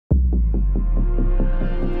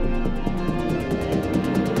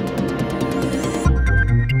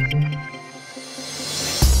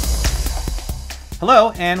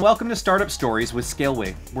Hello, and welcome to Startup Stories with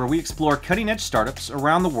Scaleway, where we explore cutting-edge startups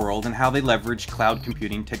around the world and how they leverage cloud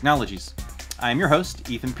computing technologies. I'm your host,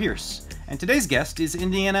 Ethan Pierce, and today's guest is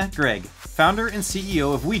Indiana Gregg, founder and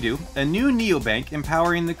CEO of Wedo, a new neobank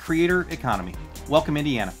empowering the creator economy. Welcome,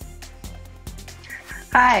 Indiana.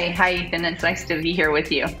 Hi, Ethan. It's nice to be here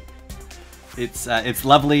with you. It's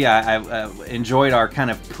lovely. I enjoyed our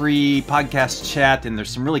kind of pre-podcast chat, and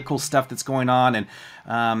there's some really cool stuff that's going on,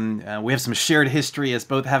 and we have some shared history as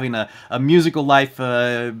both having a musical life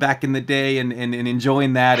back in the day and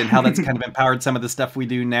enjoying that, and how that's kind of empowered some of the stuff we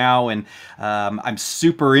do now. And I'm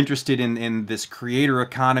super interested in this creator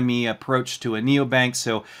economy approach to a neobank,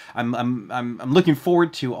 so I'm looking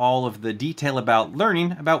forward to all of the detail about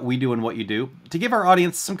learning about Wedo and what you do. To give our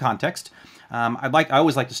audience some context, I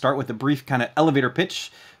always like to start with a brief kind of elevator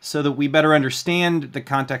pitch so that we better understand the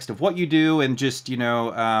context of what you do, and just,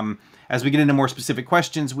 as we get into more specific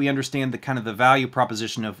questions, we understand the kind of the value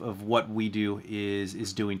proposition of what we do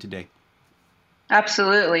is doing today.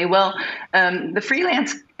 Absolutely. Well, the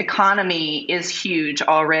freelance economy is huge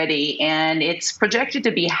already, and it's projected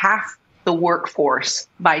to be half the workforce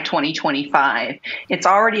by 2025. It's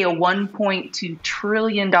already a $1.2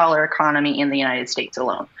 trillion economy in the United States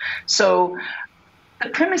alone. So the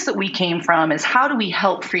premise that we came from is, how do we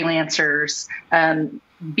help freelancers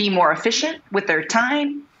be more efficient with their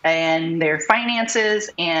time and their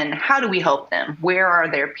finances, and how do we help them? Where are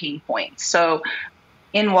their pain points? So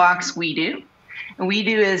in walks Wedo.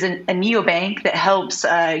 Wedo is a neobank that helps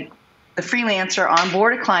the freelancer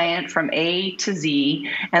onboard a client from A to Z,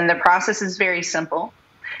 and the process is very simple.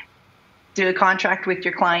 Do a contract with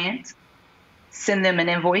your client, send them an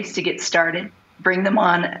invoice to get started, bring them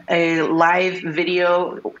on a live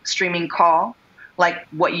video streaming call like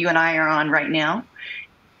what you and I are on right now,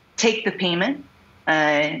 take the payment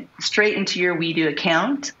straight into your Wedo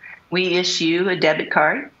account. We issue a debit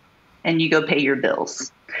card, and you go pay your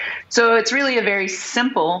bills. So it's really a very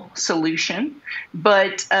simple solution,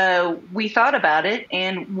 but we thought about it,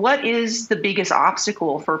 and what is the biggest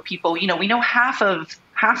obstacle for people? We know half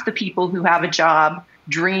the people who have a job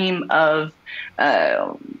dream of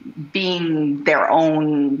being their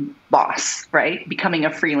own boss, right? Becoming a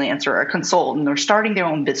freelancer or a consultant, or starting their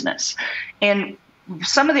own business. And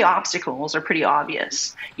some of the obstacles are pretty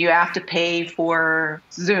obvious. You have to pay for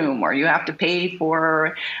Zoom, or you have to pay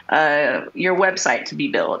for your website to be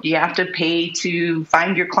built. You have to pay to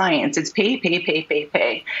find your clients. It's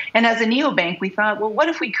pay. And as a neobank, we thought, well, what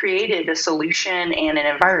if we created a solution and an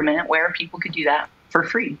environment where people could do that for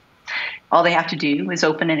free? All they have to do is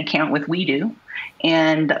open an account with Wedo,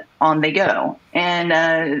 and on they go.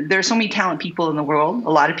 And there's so many talented people in the world.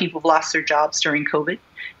 A lot of people have lost their jobs during COVID.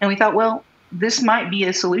 And we thought, well, this might be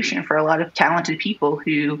a solution for a lot of talented people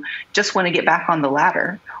who just want to get back on the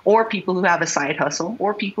ladder, or people who have a side hustle,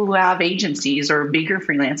 or people who have agencies or bigger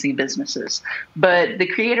freelancing businesses. But the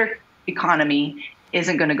creator economy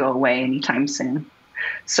isn't going to go away anytime soon.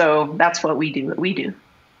 So that's what we do.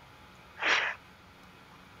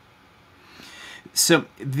 So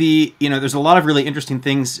there's a lot of really interesting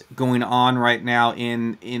things going on right now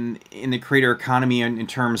in the creator economy in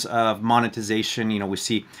terms of monetization. We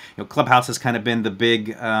see, Clubhouse has kind of been the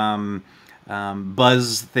big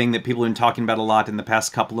buzz thing that people have been talking about a lot in the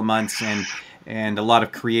past couple of months, and a lot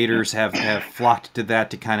of creators have flocked to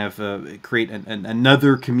that to kind of create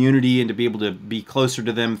another community and to be able to be closer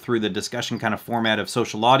to them through the discussion kind of format of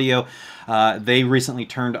social audio. They recently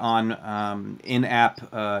turned on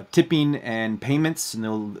in-app tipping and payments, and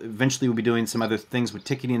they'll eventually will be doing some other things with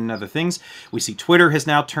ticketing and other things. We see Twitter has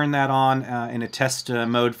now turned that on in a test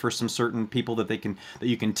mode for some certain people that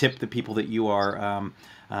you can tip the people that you are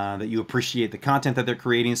that you appreciate the content that they're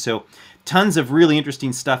creating. So tons of really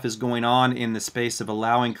interesting stuff is going on in the space of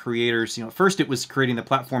allowing creators. First it was creating the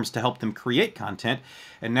platforms to help them create content,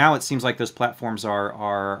 and now it seems like those platforms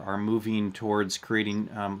are moving towards creating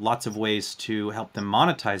lots of ways to help them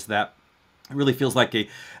monetize that. It really feels like a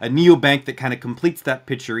neobank that kind of completes that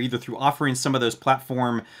picture, either through offering some of those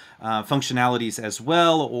platform functionalities as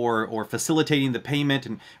well, or facilitating the payment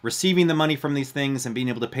and receiving the money from these things and being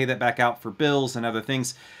able to pay that back out for bills and other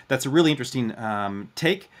things. That's a really interesting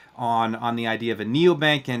take on the idea of a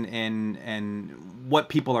neobank and what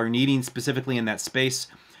people are needing specifically in that space.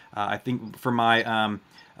 I think for my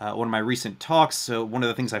one of my recent talks, one of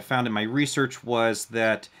the things I found in my research was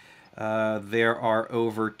that there are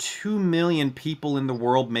over 2 million people in the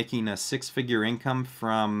world making a six-figure income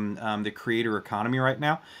from the creator economy right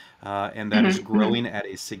now. And that is growing at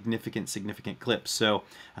a significant clip. So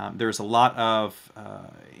there's a lot of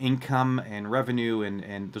income and revenue,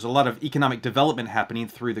 and there's a lot of economic development happening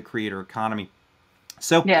through the creator economy.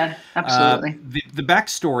 So, Yeah, absolutely. the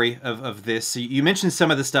backstory of this. So you mentioned some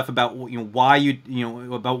of the stuff about why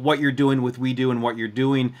about what you're doing with Wedo and what you're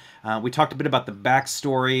doing. We talked a bit about the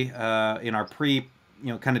backstory in our pre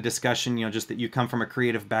kind of discussion. Just that you come from a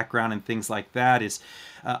creative background and things like that.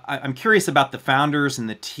 I'm curious about the founders and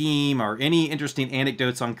the team, or any interesting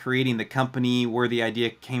anecdotes on creating the company, where the idea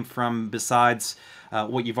came from, besides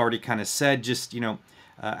what you've already kind of said. Just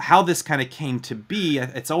how this kind of came to be.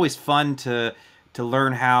 It's always fun to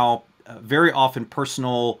learn how very often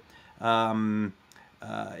personal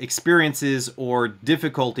experiences or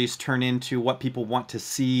difficulties turn into what people want to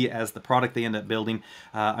see as the product they end up building.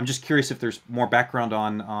 I'm just curious if there's more background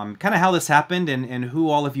on kind of how this happened, and who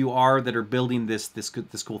all of you are that are building this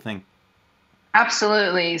cool thing.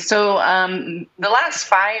 Absolutely. So the last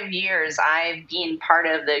 5 years, I've been part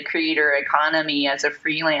of the creator economy as a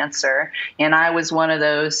freelancer, and I was one of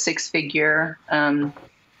those six-figure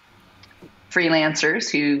freelancers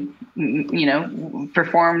who,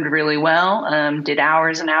 performed really well, did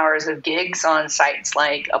hours and hours of gigs on sites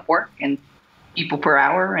like Upwork and People Per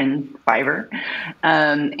Hour and Fiverr,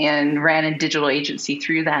 and ran a digital agency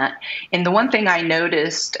through that. And the one thing I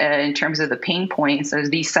noticed in terms of the pain points is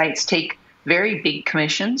these sites take very big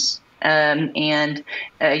commissions, and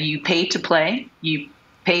you pay to play. You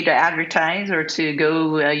pay to advertise or to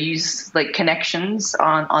go use like connections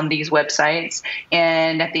on these websites.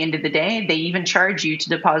 And at the end of the day, they even charge you to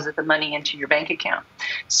deposit the money into your bank account.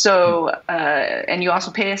 So, and you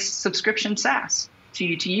also pay a subscription SaaS to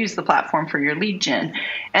use the platform for your lead gen.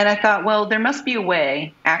 And I thought, well, there must be a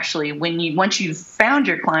way, actually, once you've found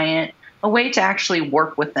your client, a way to actually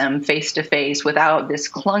work with them face to face without this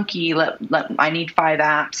clunky, I need 5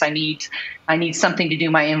 apps. I need something to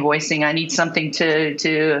do my invoicing. I need something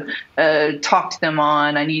to talk to them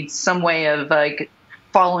on. I need some way of like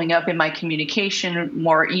following up in my communication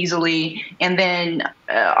more easily. And then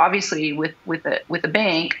obviously with a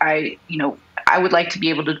bank, I would like to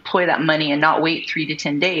be able to deploy that money and not wait 3 to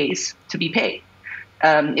 10 days to be paid.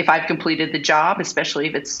 If I've completed the job, especially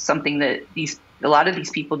if it's something that a lot of these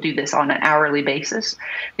people do this on an hourly basis.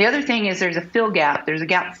 The other thing is there's a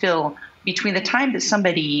gap fill between the time that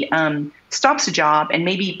somebody stops a job and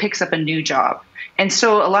maybe picks up a new job. And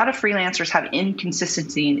so a lot of freelancers have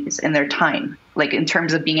inconsistencies in their time, like in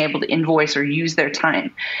terms of being able to invoice or use their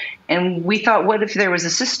time. And we thought, what if there was a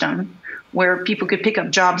system where people could pick up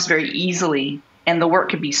jobs very easily and the work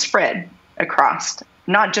could be spread across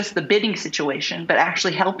not just the bidding situation, but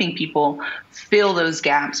actually helping people fill those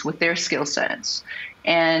gaps with their skill sets.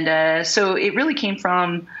 And so it really came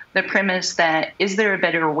from the premise that, is there a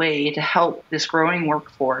better way to help this growing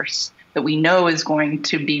workforce that we know is going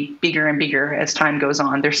to be bigger and bigger as time goes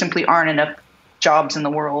on? There simply aren't enough jobs in the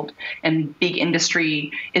world, and big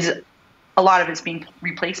industry a lot of it's being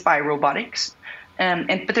replaced by robotics.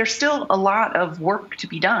 But there's still a lot of work to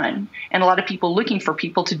be done, and a lot of people looking for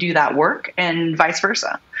people to do that work, and vice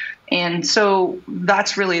versa. And so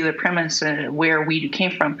that's really the premise where we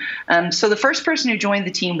came from. So the first person who joined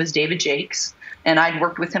the team was David Jakes, and I'd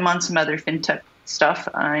worked with him on some other fintech stuff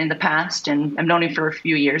in the past, and I've known him for a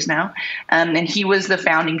few years now. And he was the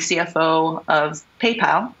founding CFO of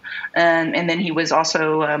PayPal, and then he was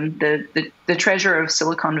also the treasurer of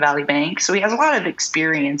Silicon Valley Bank. So he has a lot of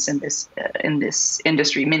experience in this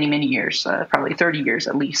industry, many years, probably 30 years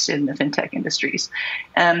at least in the fintech industries.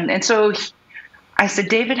 And so I said,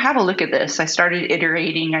 David, have a look at this. I started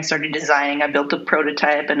iterating, I started designing, I built a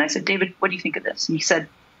prototype, and I said, David, what do you think of this? And he said,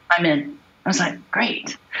 I'm in. I was like,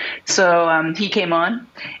 great. So he came on,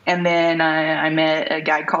 and then I met a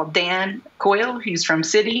guy called Dan Coyle, who's from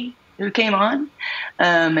Citi, who came on,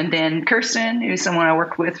 and then Kirsten, who's someone I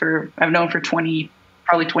worked with I've known for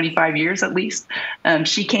probably 25 years at least.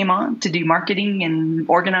 She came on to do marketing and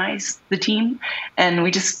organize the team, and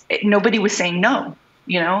nobody was saying no.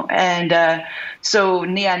 And so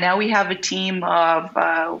yeah, now we have a team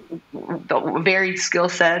of varied skill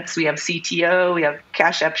sets. We have CTO, we have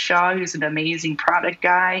Cash App Shaw, who's an amazing product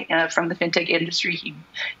guy from the fintech industry.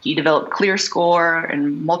 He developed ClearScore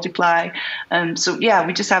and Multiply. So yeah,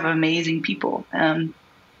 we just have amazing people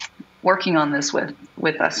working on this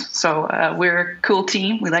with us. So we're a cool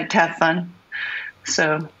team. We like to have fun.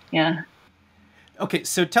 So yeah. Okay,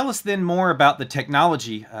 so tell us then more about the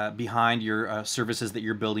technology behind your services that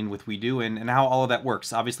you're building with Wedo, and how all of that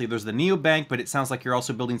works. Obviously, there's the neobank, but it sounds like you're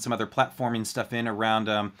also building some other platforming stuff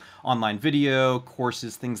around online video,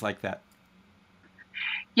 courses, things like that.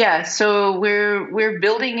 Yeah, so we're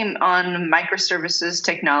building on microservices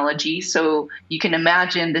technology. So you can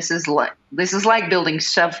imagine this is like building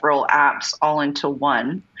several apps all into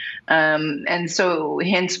one, and so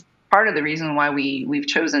hence part of the reason why we've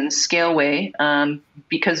chosen Scaleway,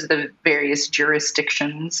 because of the various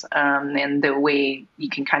jurisdictions and the way you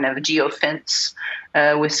can kind of geofence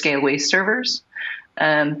with Scaleway servers.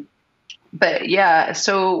 But yeah,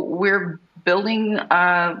 so we're building.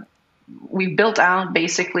 We built out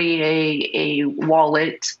basically a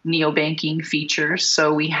wallet neobanking features.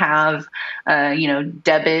 So we have,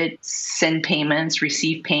 debit, send payments,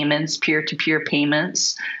 receive payments, peer-to-peer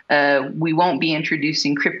payments. We won't be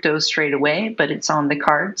introducing crypto straight away, but it's on the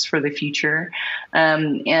cards for the future.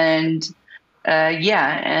 And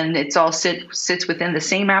it's all sits within the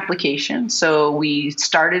same application. So we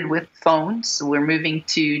started with phones. So we're moving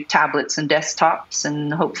to tablets and desktops,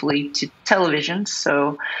 and hopefully to televisions.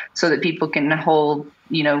 So that people can hold.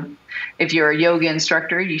 If you're a yoga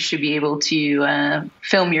instructor, you should be able to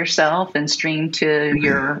film yourself and stream to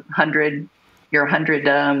your 100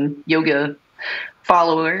 yoga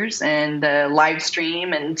followers, and live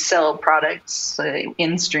stream and sell products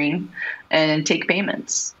in stream and take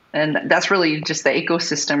payments. And that's really just the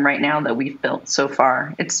ecosystem right now that we've built so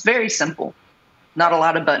far. It's very simple, not a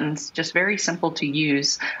lot of buttons, just very simple to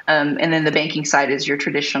use. And then the banking side is your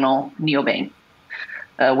traditional neobank,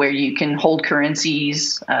 where you can hold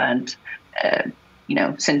currencies and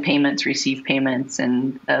send payments, receive payments,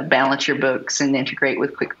 and balance your books and integrate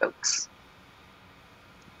with QuickBooks.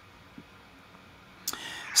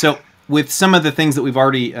 So with some of the things that we've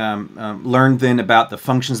already learned then about the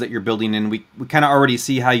functions that you're building in, we kind of already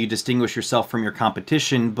see how you distinguish yourself from your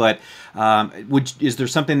competition, but is there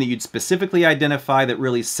something that you'd specifically identify that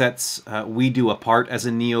really sets Wedo apart as a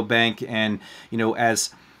neobank, and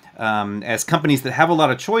as companies that have a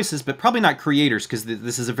lot of choices, but probably not creators, because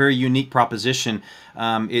this is a very unique proposition.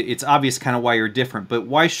 It's obvious kind of why you're different, but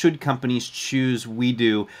why should companies choose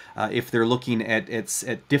Wedo if they're looking at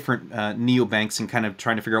different neobanks and kind of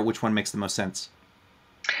trying to figure out which one makes the most sense?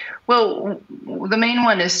 Well, the main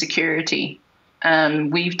one is security.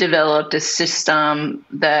 We've developed a system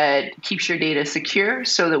that keeps your data secure,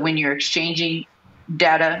 so that when you're exchanging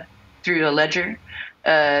data through a ledger,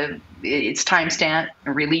 it's timestamp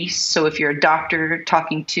and release. So if you're a doctor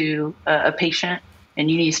talking to a patient and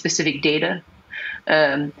you need specific data,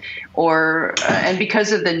 and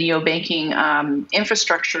because of the neobanking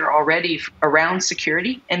infrastructure already around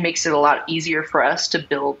security, it makes it a lot easier for us to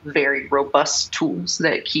build very robust tools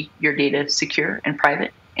that keep your data secure and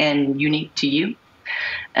private and unique to you.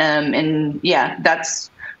 And yeah, that's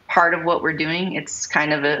part of what we're doing. It's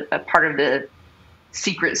kind of a part of the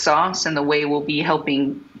secret sauce and the way we'll be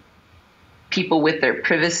helping people with their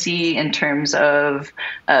privacy in terms of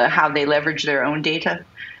how they leverage their own data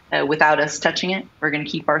without us touching it. We're going to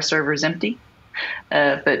keep our servers empty,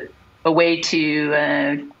 but a way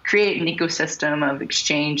to create an ecosystem of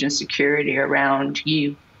exchange and security around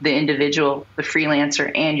you, the individual, the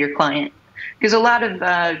freelancer, and your client. Because a lot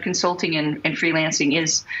of consulting and freelancing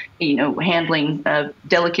is, handling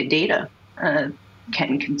delicate data.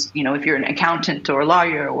 If you're an accountant or a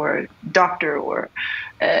lawyer or a doctor, or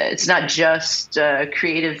it's not just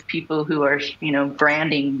creative people who are,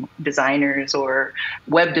 branding designers or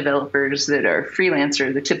web developers that are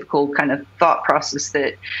freelancer. The typical kind of thought process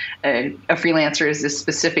that a freelancer is this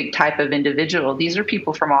specific type of individual. These are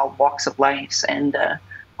people from all walks of life and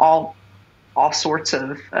all sorts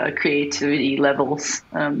of creativity levels.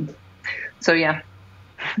 So yeah.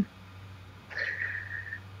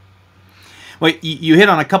 Well, you hit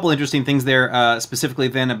on a couple interesting things there, specifically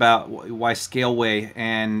then about why Scaleway,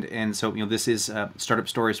 and so this is Startup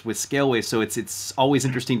Stories with Scaleway. So it's always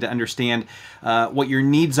interesting to understand what your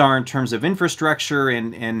needs are in terms of infrastructure,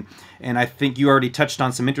 and I think you already touched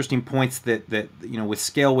on some interesting points that with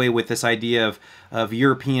Scaleway, with this idea of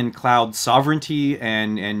European cloud sovereignty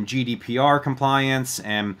and GDPR compliance,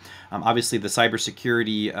 and obviously the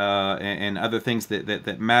cybersecurity and other things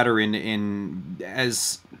that matter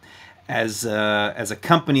as a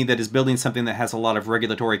company that is building something that has a lot of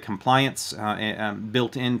regulatory compliance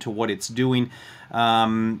built into what it's doing.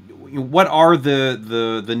 What are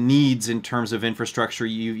the needs in terms of infrastructure?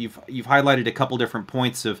 You've highlighted a couple different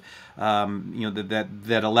points of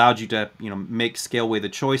that allowed you to make Scaleway the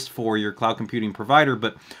choice for your cloud computing provider.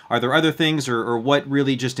 But are there other things, or what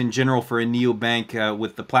really just in general for a neobank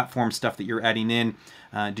with the platform stuff that you're adding in,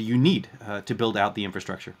 do you need to build out the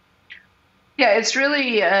infrastructure? Yeah, it's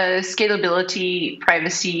really scalability,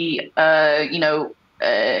 privacy,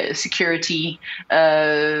 security,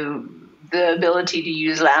 the ability to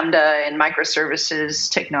use Lambda and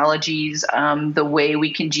microservices technologies, the way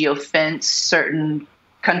we can geofence certain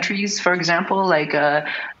countries, for example, like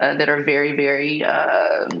that are very, very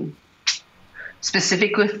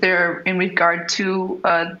specific with in regard to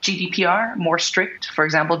GDPR, more strict. For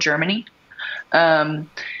example, Germany, and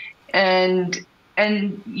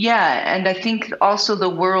yeah, and I think also the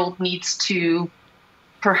world needs to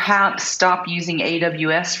perhaps stop using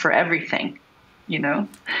AWS for everything.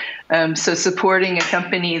 So supporting a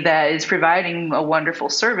company that is providing a wonderful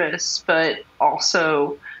service, but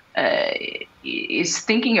also is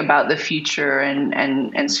thinking about the future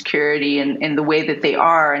and security and the way that they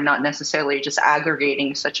are, and not necessarily just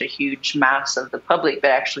aggregating such a huge mass of the public,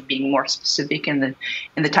 but actually being more specific in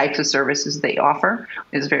the types of services they offer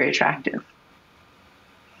is very attractive.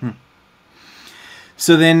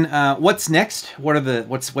 So then, what's next? What are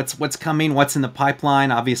what's coming? What's in the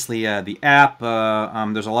pipeline? Obviously, the app.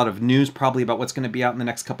 There's a lot of news probably about what's going to be out in the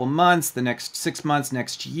next couple of months, the next 6 months,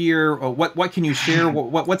 next year. What can you share?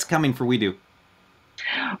 What's coming for Wedo?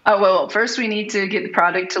 Well, first we need to get the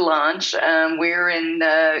product to launch. We're in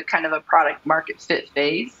kind of a product market fit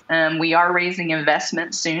phase. We are raising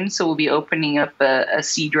investment soon, so we'll be opening up a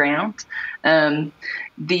seed round.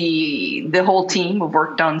 The whole team have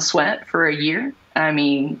worked on Sweat for a year. I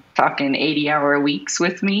mean, talking 80-hour weeks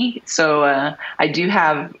with me. So I do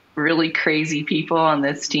have really crazy people on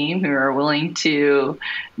this team who are willing to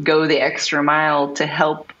go the extra mile to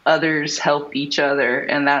help others help each other.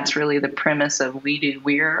 And that's really the premise of Wedo.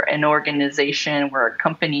 We're an organization, we're a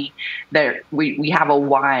company that we have a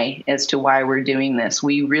why as to why we're doing this.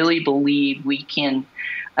 We really believe we can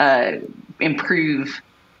improve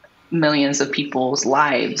millions of people's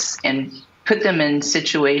lives and put them in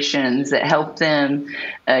situations that help them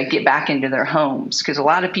get back into their homes. Because a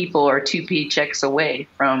lot of people are 2 paychecks away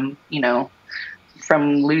from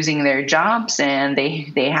losing their jobs, and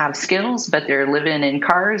they have skills, but they're living in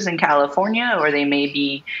cars in California, or they may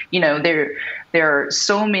be, there are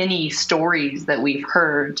so many stories that we've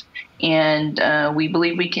heard, and we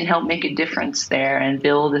believe we can help make a difference there and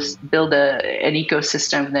build an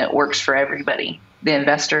ecosystem that works for everybody: the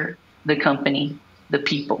investor, the company, the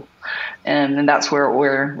people. And that's where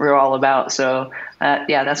we're all about. So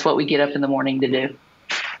yeah, that's what we get up in the morning to do.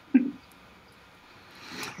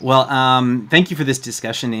 Well, thank you for this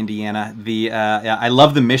discussion, Indiana. I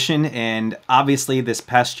love the mission, and obviously this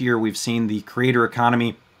past year we've seen the creator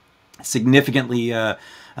economy significantly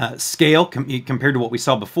scale compared to what we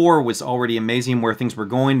saw before. Was already amazing where things were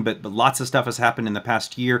going, but lots of stuff has happened in the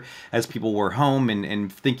past year as people were home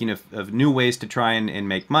and thinking of new ways to try and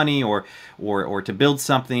make money or to build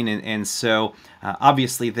something, and so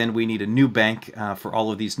obviously then we need a new bank for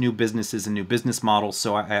all of these new businesses and new business models.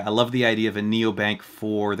 So I love the idea of a neobank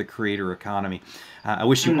for the creator economy. I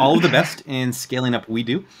wish you all of the best in scaling up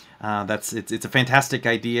Wedo. It's a fantastic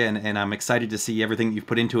idea, and I'm excited to see everything you've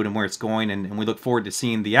put into it and where it's going, and we look forward to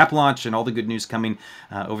seeing the app launch and all the good news coming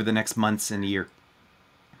over the next months and year.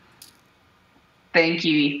 Thank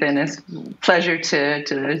you, Ethan. It's a pleasure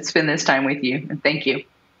to spend this time with you, and thank you.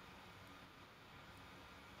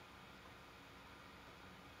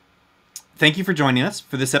 Thank you for joining us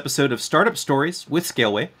for this episode of Startup Stories with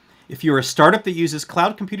Scaleway. If you're a startup that uses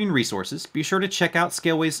cloud computing resources, be sure to check out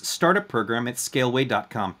Scaleway's startup program at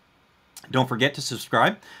scaleway.com. Don't forget to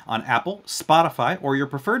subscribe on Apple, Spotify, or your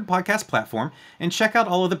preferred podcast platform, and check out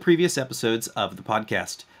all of the previous episodes of the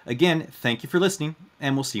podcast. Again, thank you for listening,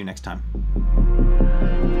 and we'll see you next time.